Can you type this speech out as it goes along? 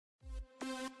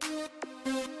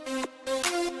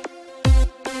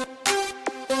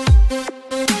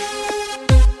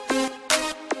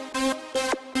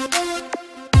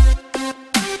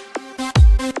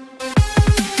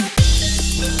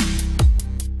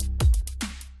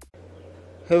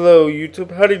Hello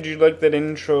YouTube, how did you like that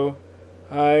intro?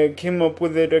 I came up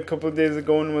with it a couple of days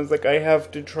ago and was like, I have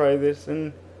to try this,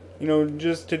 and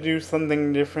just to do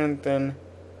something different than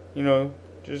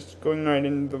just going right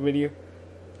into the video.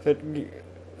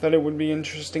 Thought it would be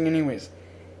interesting anyways.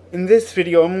 In this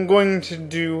video I'm going to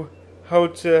do how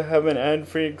to have an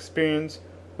ad-free experience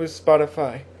with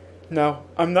Spotify. Now,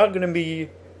 I'm not going to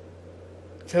be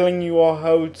telling you all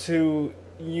how to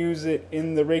use it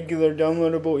in the regular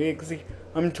downloadable exe.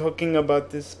 I'm talking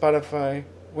about this Spotify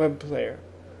web player.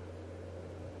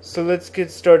 So let's get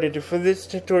started. For this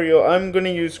tutorial, I'm going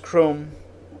to use Chrome.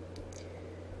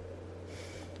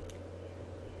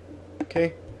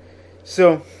 Okay,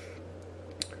 so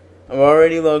I've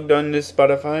already logged on to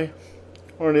Spotify.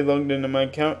 Already logged into my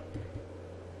account.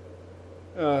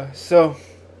 So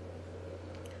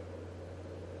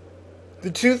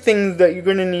the two things that you're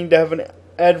going to need to have an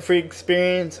ad-free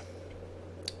experience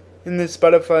in this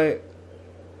Spotify,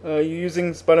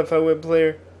 using Spotify web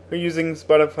player or using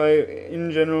Spotify in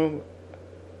general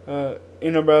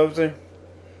in a browser,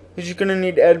 is you're going to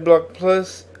need AdBlock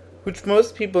Plus, which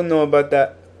most people know about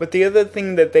that. But the other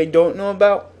thing that they don't know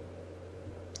about,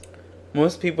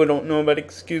 most people don't know about,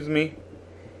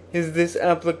 is this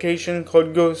application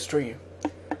called Ghostry.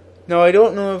 Now, I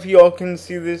don't know if you all can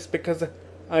see this because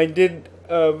I did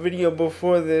a video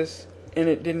before this and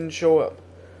it didn't show up.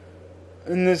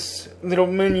 And this little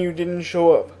menu didn't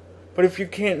show up. But if you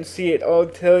can't see it, I'll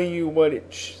tell you what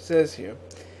it says here.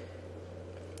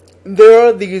 There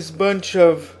are these bunch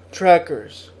of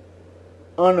trackers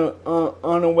on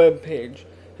a web page.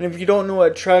 And if you don't know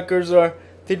what trackers are,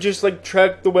 they just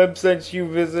track the websites you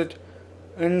visit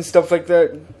and stuff like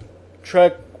that.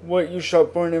 Track what you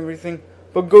shop for and everything.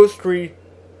 But Ghostry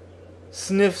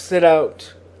sniffs it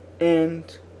out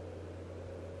and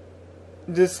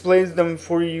displays them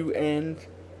for you, and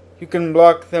you can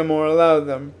block them or allow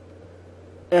them.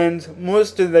 And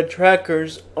most of the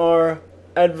trackers are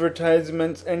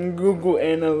advertisements and Google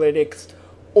Analytics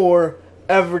or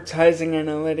advertising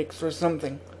analytics or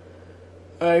something.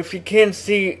 If you can't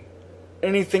see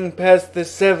anything past the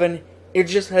 7, it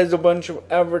just has a bunch of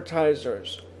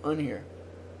advertisers on here.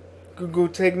 Google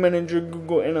Tag Manager,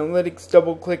 Google Analytics,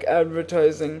 double-click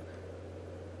advertising,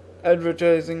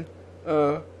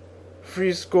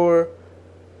 free score,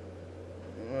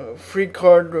 free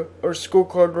card or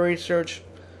scorecard research.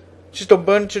 Just a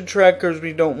bunch of trackers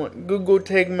we don't want. Google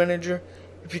Tag Manager,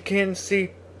 if you can't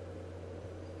see,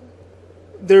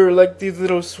 they're like these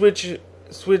little switch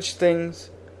things,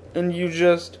 and you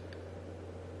just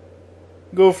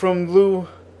go from blue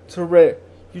to red.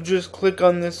 You just click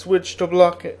on this switch to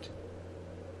block it.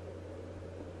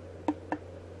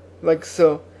 Like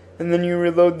so. And then you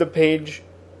reload the page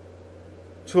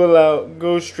to allow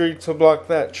Ghostry to block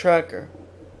that tracker.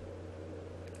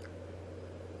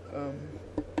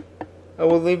 I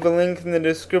will leave a link in the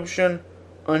description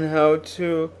on how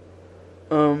to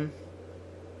download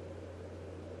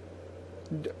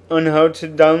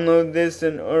this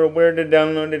or where to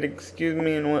download it,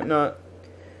 and whatnot.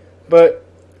 But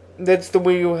that's the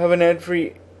way you have an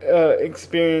ad-free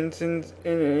experience in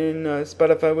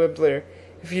Spotify web player.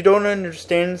 If you don't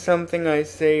understand something I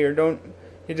say or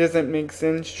it doesn't make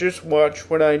sense, just watch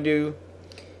what I do.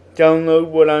 Download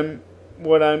what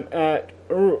I'm at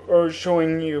or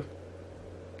showing you.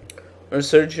 Or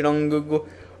search it on Google.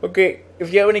 Okay,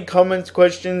 if you have any comments,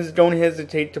 questions, don't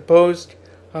hesitate to post.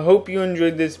 I hope you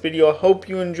enjoyed this video. I hope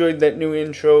you enjoyed that new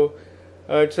intro.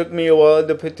 It took me a while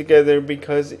to put together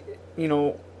because,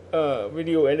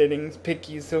 video editing's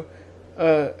picky. So,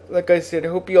 like I said, I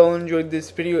hope you all enjoyed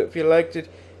this video. If you liked it,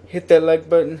 hit that like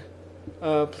button.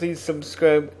 Please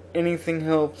subscribe. Anything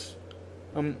helps.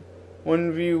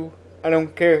 One view, I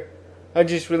don't care. I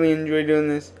just really enjoy doing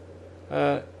this.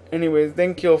 Anyways,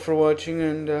 thank you all for watching,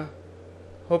 and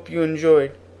hope you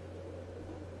enjoyed.